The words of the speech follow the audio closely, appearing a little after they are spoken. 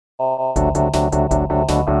February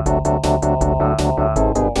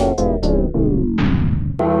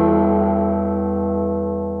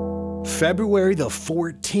the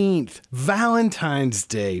 14th, Valentine's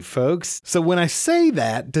Day, folks. So when I say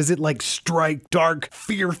that, does it like strike dark,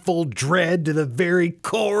 fearful dread to the very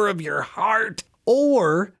core of your heart?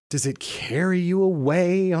 Or does it carry you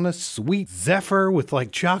away on a sweet zephyr with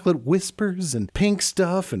like chocolate whispers and pink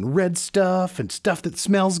stuff and red stuff and stuff that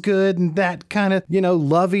smells good and that kind of,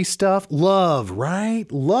 lovey stuff? Love,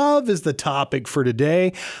 right? Love is the topic for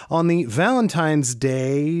today on the Valentine's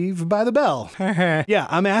Day by the Bell. Yeah,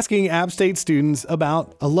 I'm asking App State students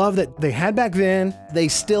about a love that they had back then. They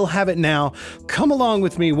still have it now. Come along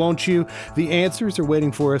with me, won't you? The answers are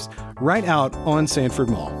waiting for us right out on Sanford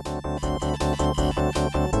Mall.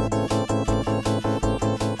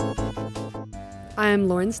 I'm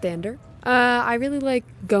Lauren Stander. I really like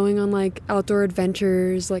going on like outdoor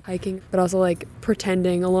adventures, like hiking, but also like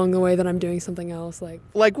pretending along the way that I'm doing something else.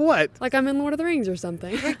 Like what? Like I'm in Lord of the Rings or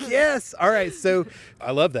something. Heck yes. All right. So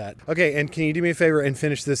I love that. Okay. And can you do me a favor and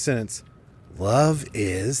finish this sentence? Love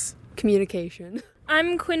is communication.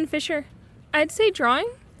 I'm Quinn Fisher. I'd say drawing.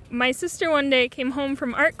 My sister one day came home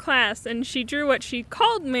from art class and she drew what she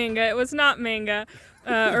called manga. It was not manga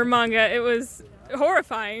or manga. It was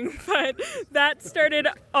horrifying, but that started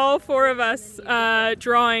all four of us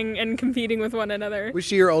drawing and competing with one another. Was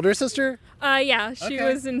she your older sister? Yeah, she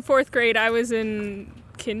was in 4th grade. I was in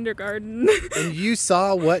kindergarten. And you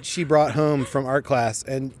saw what she brought home from art class,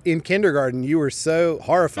 and in kindergarten you were so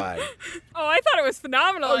horrified. Oh, I thought it was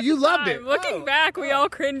phenomenal. Oh, you loved it. Looking back, we all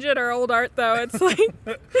cringe at our old art, though. It's like...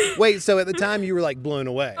 Wait, so at the time you were like blown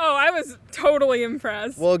away? Oh, I was totally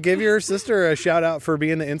impressed. Well, give your sister a shout out for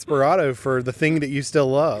being the inspirato for the thing that you still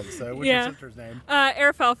love. So what's your sister's name?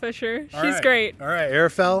 Arafel Fisher. She's great. All right,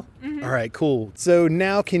 Arafel? Mm-hmm. All right, cool. So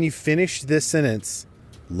now can you finish this sentence?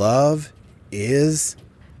 Love is...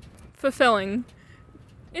 fulfilling.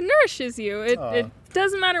 It nourishes you. It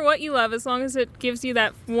doesn't matter what you love as long as it gives you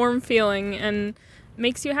that warm feeling and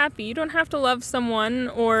makes you happy. You don't have to love someone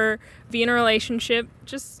or be in a relationship.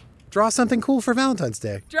 Just draw something cool for Valentine's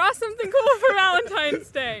Day. Draw something cool for Valentine's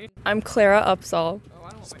Day. I'm Clara Upsall.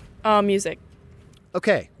 Music.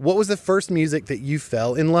 Okay, what was the first music that you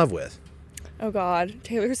fell in love with? Oh God,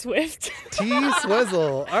 Taylor Swift.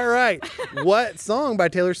 T-Swizzle. All right. What song by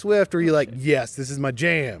Taylor Swift were you like, yes, this is my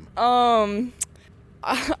jam? Our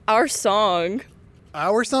Song.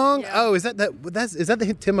 Our Song? Yeah. Oh, is that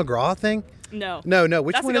the Tim McGraw thing? No. No.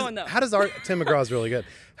 Which That's one a is? good one, though. How does Tim McGraw's really good?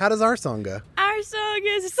 How does Our Song go? Our Song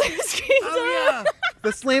is a screen door. Oh yeah,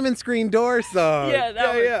 the slamming screen door song. Yeah,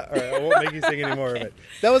 that one. Yeah. All right, I won't make you sing any more of it.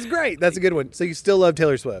 That was great. That's a good one. So you still love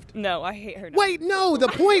Taylor Swift? No, I hate her now. Wait, no. The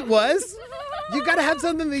point was, you got to have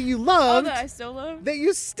something that you loved. That I still love? That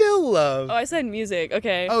you still love. Oh, I said music.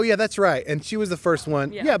 Okay. Oh yeah, that's right. And she was the first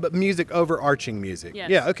one. Yeah, but music, overarching music. Yes.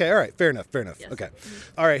 Yeah. Okay. All right. Fair enough. Yes. Okay.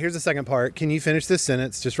 All right. Here's the second part. Can you finish this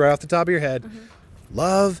sentence just right off the top of your head? Mm-hmm.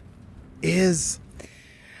 Love is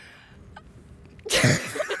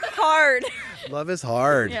hard. Love is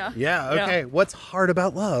hard. Yeah. Yeah. Okay. Yeah. What's hard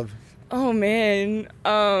about love? Oh man,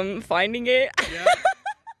 finding it. Yeah.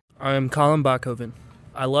 I'm Colin Bachhoven.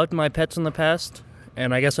 I loved my pets in the past,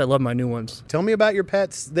 and I guess I love my new ones. Tell me about your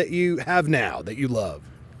pets that you have now that you love.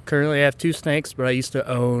 Currently, I have 2 snakes, but I used to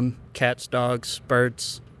own cats, dogs,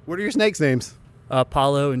 birds. What are your snakes' names?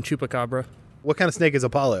 Apollo and Chupacabra. What kind of snake is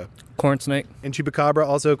Apollo? Corn snake. And Chupacabra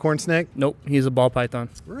also a corn snake? Nope, he's a ball python.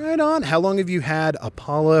 Right on. How long have you had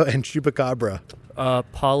Apollo and Chupacabra?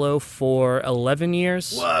 Apollo for 11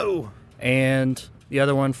 years. Whoa. And the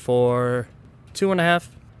other one for 2.5.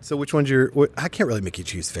 So which one's I can't really make you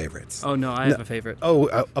choose favorites. Oh, no, I have a favorite. Oh,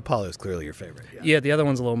 Apollo's clearly your favorite. Yeah, the other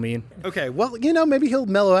one's a little mean. Okay, well, maybe he'll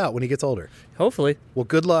mellow out when he gets older. Hopefully. Well,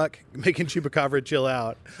 good luck making Chupacabra chill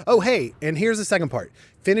out. Oh, hey, and here's the second part.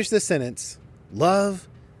 Finish this sentence. Love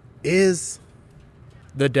is...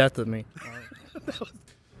 the death of me.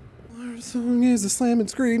 Our song is a slamming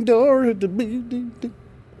screen door.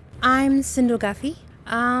 I'm Sindel Guffey.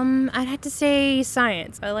 I'd have to say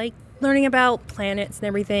science. I like learning about planets and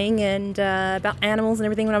everything and about animals and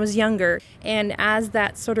everything when I was younger. And as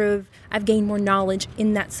that I've gained more knowledge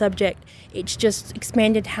in that subject, it's just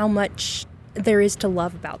expanded how much there is to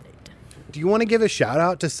love about it. Do you want to give a shout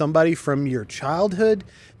out to somebody from your childhood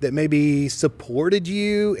that maybe supported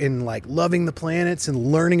you in like loving the planets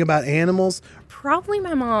and learning about animals? Probably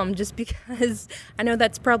my mom, just because I know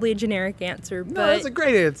that's probably a generic answer. No, that's a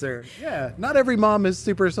great answer. Yeah, not every mom is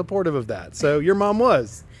super supportive of that. So your mom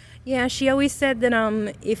was. Yeah, she always said that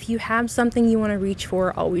if you have something you want to reach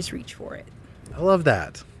for, always reach for it. I love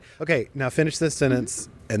that. Okay, now finish this sentence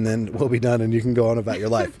and then we'll be done and you can go on about your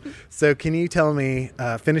life. So can you tell me,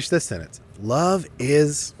 finish this sentence. Love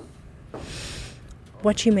is...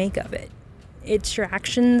 What you make of it. It's your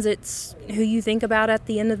actions, it's who you think about at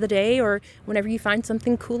the end of the day, or whenever you find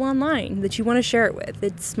something cool online that you want to share it with.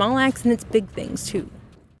 It's small acts and it's big things too.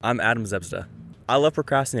 I'm Adam Zebsta. I love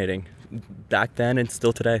procrastinating, back then and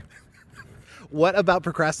still today. What about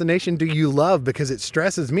procrastination do you love? Because it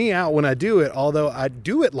stresses me out when I do it, although I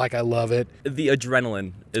do it like I love it. The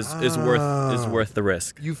adrenaline is worth the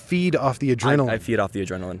risk. You feed off the adrenaline. I feed off the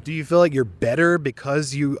adrenaline. Do you feel like you're better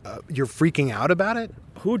because you're freaking out about it?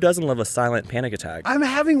 Who doesn't love a silent panic attack? I'm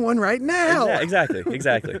having one right now. Exactly.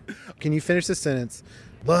 Can you finish the sentence?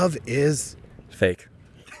 Love is... Fake.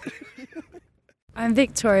 I'm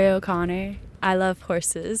Victoria O'Connor. I love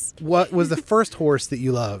horses. What was the first horse that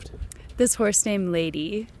you loved? This horse named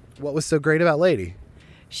Lady. What was so great about Lady?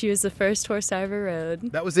 She was the first horse I ever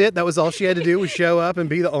rode. That was it? That was all she had to do was show up and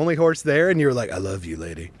be the only horse there? And you were like, I love you,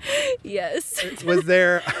 Lady. Yes. Was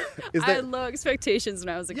there... I had low expectations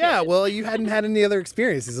when I was a kid. Yeah, well, you hadn't had any other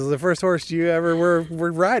experiences. This was the first horse you ever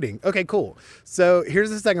were riding. Okay, cool. So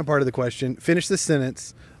here's the second part of the question. Finish the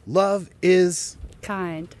sentence. Love is...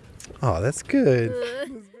 Kind. Oh, that's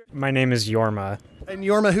good. My name is Yorma. And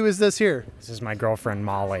Yorma, who is this here? This is my girlfriend,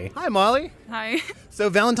 Molly. Hi, Molly. Hi. So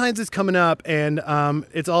Valentine's is coming up, and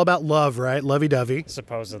it's all about love, right? Lovey-dovey.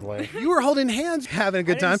 Supposedly. You were holding hands, having a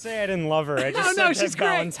good time. I didn't say I didn't love her. I just said she's that great.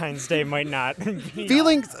 Valentine's Day might not be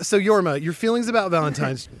Feelings. So Yorma, your feelings about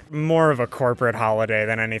Valentine's? more of a corporate holiday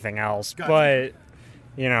than anything else. Gotcha. But,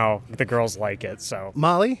 you know, the girls like it, so.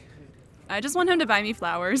 Molly? I just want him to buy me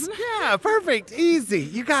flowers. Yeah, perfect. Easy.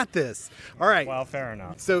 You got this. All right. Well, fair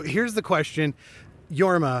enough. So here's the question.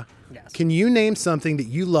 Yorma, Yes. Can you name something that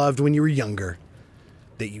you loved when you were younger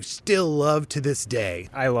that you still love to this day?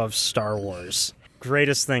 I love Star Wars.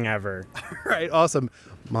 Greatest thing ever. All right, awesome.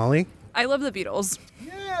 Molly? I love the Beatles.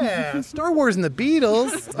 Yeah, Star Wars and the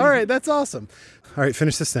Beatles. All right, that's awesome. All right,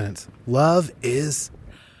 finish the sentence. Love is...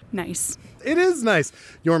 Nice. It is nice.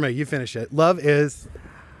 Yorma, you finish it. Love is...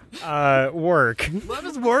 Work. Love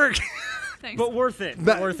is work. Thanks. But worth it.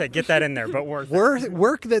 Worth it. Get that in there, but worth it.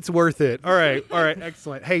 Work that's worth it. All right,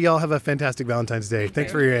 excellent. Hey, y'all have a fantastic Valentine's Day.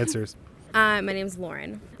 Thanks for your answers. My name's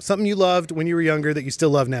Lauren. Something you loved when you were younger that you still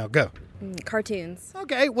love now. Go. Cartoons.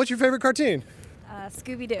 Okay, what's your favorite cartoon?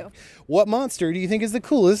 Scooby-Doo. What monster do you think is the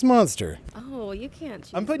coolest monster? Oh, you can't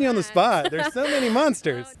choose I'm putting you on the that. spot. There's so many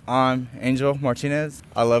monsters. I'm Angel Martinez.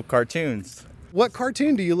 I love cartoons. What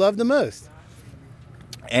cartoon do you love the most?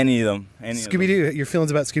 Any of them. Scooby-Doo. Your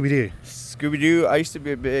feelings about Scooby-Doo? Scooby-Doo. I used to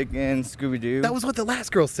be big in Scooby-Doo. That was what the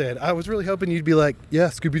last girl said. I was really hoping you'd be like, yeah,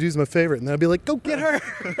 Scooby-Doo's my favorite. And then I'd be like, go get her.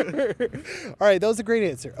 All right, that was a great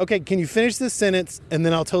answer. Okay, can you finish this sentence and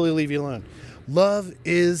then I'll totally leave you alone. Love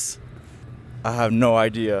is... I have no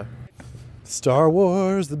idea. Star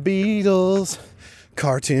Wars, the Beatles,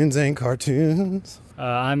 cartoons ain't cartoons.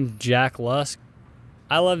 I'm Jack Lusk.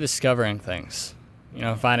 I love discovering things,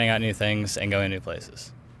 finding out new things and going new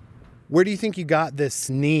places. Where do you think you got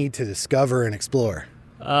this need to discover and explore?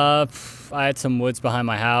 I had some woods behind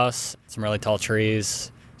my house, some really tall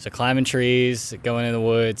trees. So climbing trees, going in the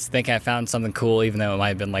woods, thinking I found something cool, even though it might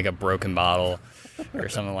have been like a broken bottle or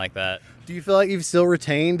something like that. Do you feel like you've still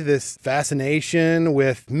retained this fascination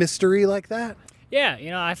with mystery like that? Yeah,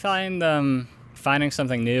 I find finding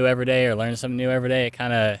something new every day or learning something new every day, it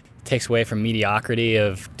kind of takes away from mediocrity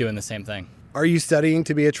of doing the same thing. Are you studying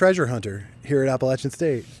to be a treasure hunter here at Appalachian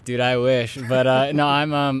State? Dude, I wish. But no,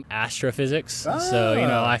 I'm astrophysics.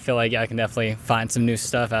 So, I feel like I can definitely find some new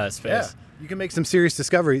stuff out of space. Yeah, you can make some serious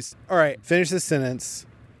discoveries. All right, finish this sentence.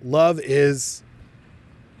 Love is...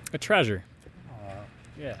 a treasure.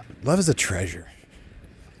 Yeah. Love is a treasure.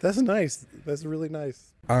 That's nice. That's really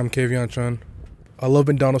nice. I'm Kavion Chun. I love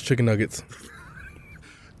McDonald's chicken nuggets.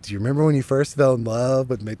 Do you remember when you first fell in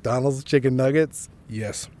love with McDonald's chicken nuggets?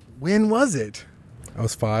 Yes. When was it? I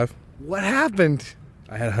was 5. What happened?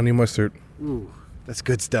 I had honey mustard. Ooh, that's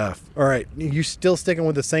good stuff. All right, you still sticking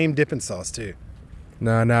with the same dipping sauce too?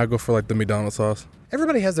 Nah, now I go for like the McDonald's sauce.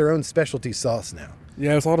 Everybody has their own specialty sauce now.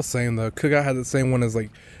 Yeah, it's all the same though. Cookout had the same one as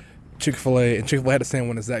like Chick-fil-A, and Chick-fil-A had the same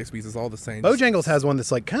one as Zaxby's. It's all the same. Bojangles has one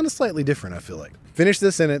that's like kind of slightly different, I feel like. Finish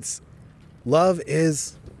this sentence. Love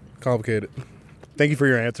is... complicated. Thank you for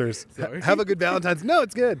your answers. Have a good Valentine's. No,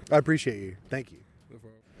 it's good. I appreciate you. Thank you.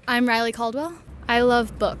 I'm Riley Caldwell. I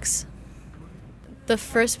love books. The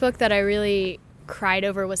first book that I really cried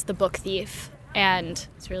over was The Book Thief, and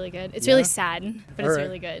it's really good. It's really sad, but it's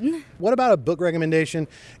really good. What about a book recommendation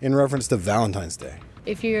in reference to Valentine's Day?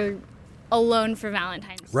 If you're alone for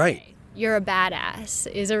Valentine's Right. Day, You're a Badass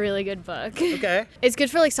is a really good book. Okay. It's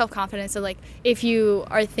good for like self-confidence. So like if you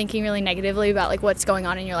are thinking really negatively about like what's going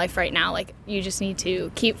on in your life right now, like you just need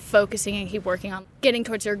to keep focusing and keep working on getting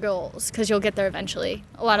towards your goals because you'll get there eventually.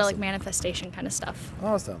 A lot of like manifestation kind of stuff.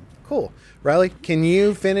 Awesome. Cool. Riley, can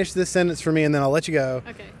you finish this sentence for me and then I'll let you go?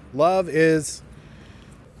 Okay. Love is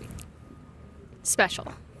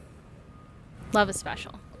Special. Love is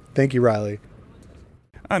special. Thank you, Riley.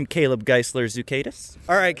 I'm Caleb Geisler Zucatus.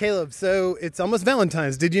 All right, Caleb, so it's almost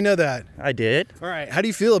Valentine's. Did you know that? I did. All right, how do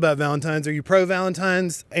you feel about Valentine's? Are you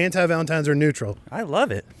pro-Valentine's, anti-Valentine's, or neutral? I love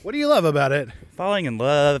it. What do you love about it? Falling in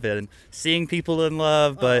love and seeing people in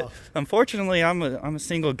love, but unfortunately I'm a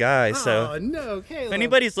single guy, so Oh, no, Caleb. if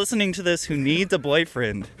anybody's listening to this who needs a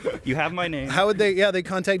boyfriend, you have my name. How would they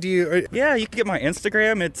contact you? Yeah, you can get my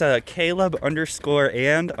Instagram. It's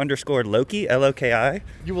Caleb_and_Loki, Loki.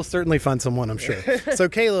 You will certainly find someone, I'm sure. So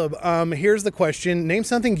Caleb, here's the question. Name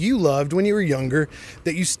something you loved when you were younger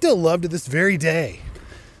that you still love to this very day.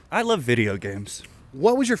 I love video games.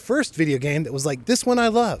 What was your first video game that was like, this one I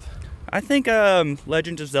love? I think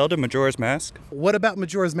Legend of Zelda Majora's Mask. What about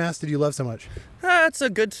Majora's Mask did you love so much? It's a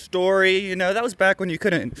good story. You know, that was back when you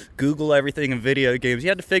couldn't Google everything in video games. You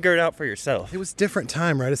had to figure it out for yourself. It was a different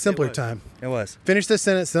time, right? A simpler time. It was. Finish this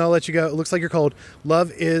sentence, then I'll let you go. It looks like you're cold.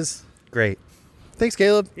 Love is... Great. Thanks,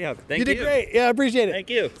 Caleb. Yeah, thank you. You did great. Yeah, I appreciate it. Thank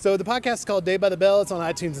you. So the podcast is called Dave by the Bell. It's on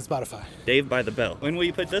iTunes and Spotify. Dave by the Bell. When will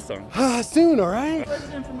you put this on? Soon, all right?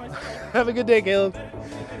 Have a good day, Caleb.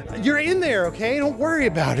 You're in there, okay? Don't worry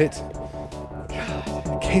about it.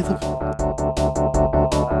 God, Caleb.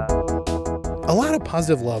 A lot of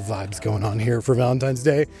positive love vibes going on here for Valentine's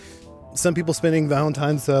Day. Some people spending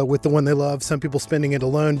Valentine's with the one they love. Some people spending it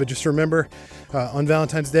alone. But just remember, on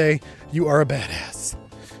Valentine's Day, you are a badass.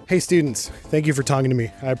 Hey, students, thank you for talking to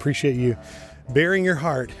me. I appreciate you bearing your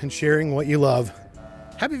heart and sharing what you love.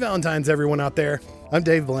 Happy Valentine's, everyone out there. I'm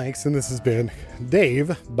Dave Blanks, and this has been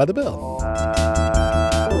Dave by the Bell.